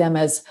don't see them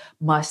as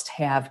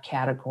must-have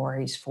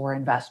categories for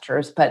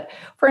investors. But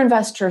for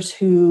investors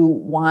who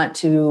want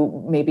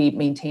to maybe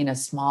maintain a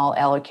small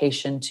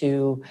allocation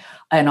to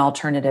an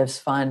alternatives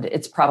fund,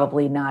 it's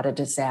probably not a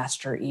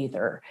disaster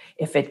either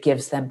if it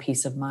gives them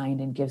peace of mind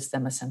and gives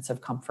them a sense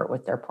of comfort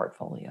with their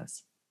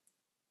portfolios.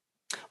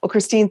 Well,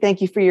 Christine, thank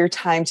you for your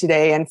time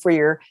today and for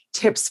your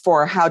tips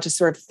for how to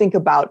sort of think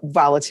about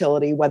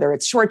volatility, whether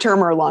it's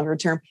short-term or longer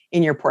term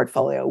in your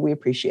portfolio. We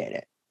appreciate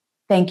it.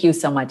 Thank you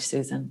so much,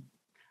 Susan.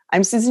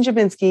 I'm Susan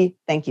Jabinski.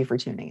 Thank you for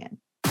tuning in.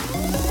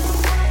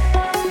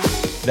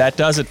 That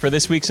does it for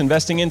this week's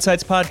Investing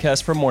Insights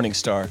podcast from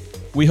Morningstar.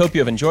 We hope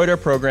you have enjoyed our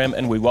program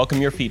and we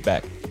welcome your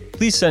feedback.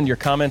 Please send your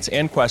comments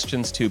and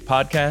questions to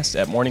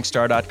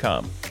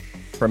podcast@morningstar.com.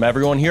 From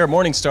everyone here at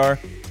Morningstar,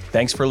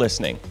 thanks for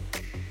listening.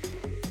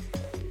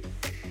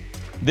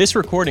 This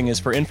recording is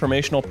for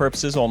informational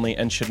purposes only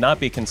and should not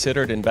be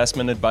considered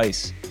investment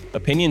advice.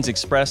 Opinions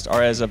expressed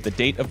are as of the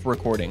date of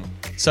recording.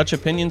 Such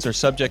opinions are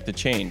subject to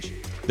change.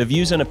 The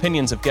views and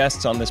opinions of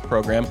guests on this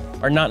program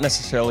are not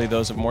necessarily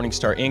those of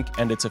Morningstar Inc.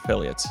 and its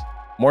affiliates.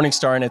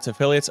 Morningstar and its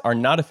affiliates are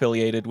not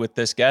affiliated with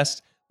this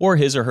guest or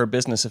his or her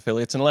business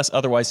affiliates unless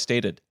otherwise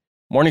stated.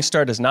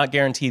 Morningstar does not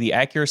guarantee the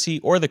accuracy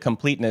or the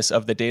completeness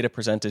of the data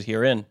presented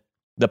herein.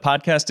 The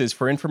podcast is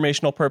for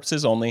informational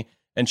purposes only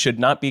and should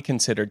not be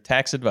considered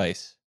tax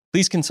advice.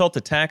 Please consult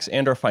a tax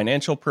and/or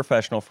financial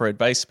professional for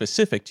advice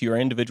specific to your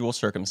individual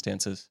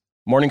circumstances.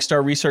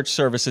 Morningstar Research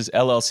Services,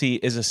 LLC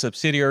is a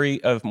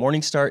subsidiary of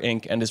Morningstar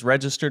Inc. and is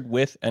registered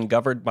with and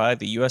governed by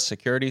the U.S.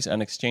 Securities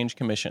and Exchange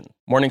Commission.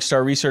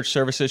 Morningstar Research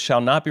Services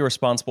shall not be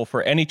responsible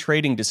for any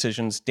trading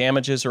decisions,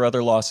 damages, or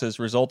other losses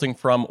resulting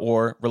from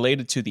or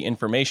related to the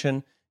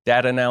information,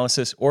 data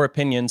analysis, or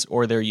opinions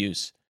or their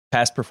use.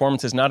 Past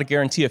performance is not a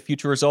guarantee of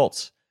future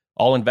results.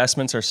 All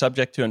investments are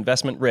subject to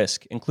investment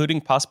risk,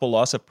 including possible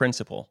loss of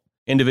principal.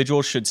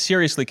 Individuals should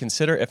seriously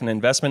consider if an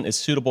investment is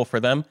suitable for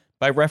them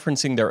by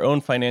referencing their own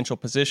financial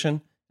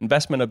position,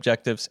 investment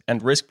objectives,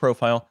 and risk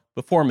profile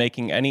before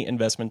making any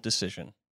investment decision.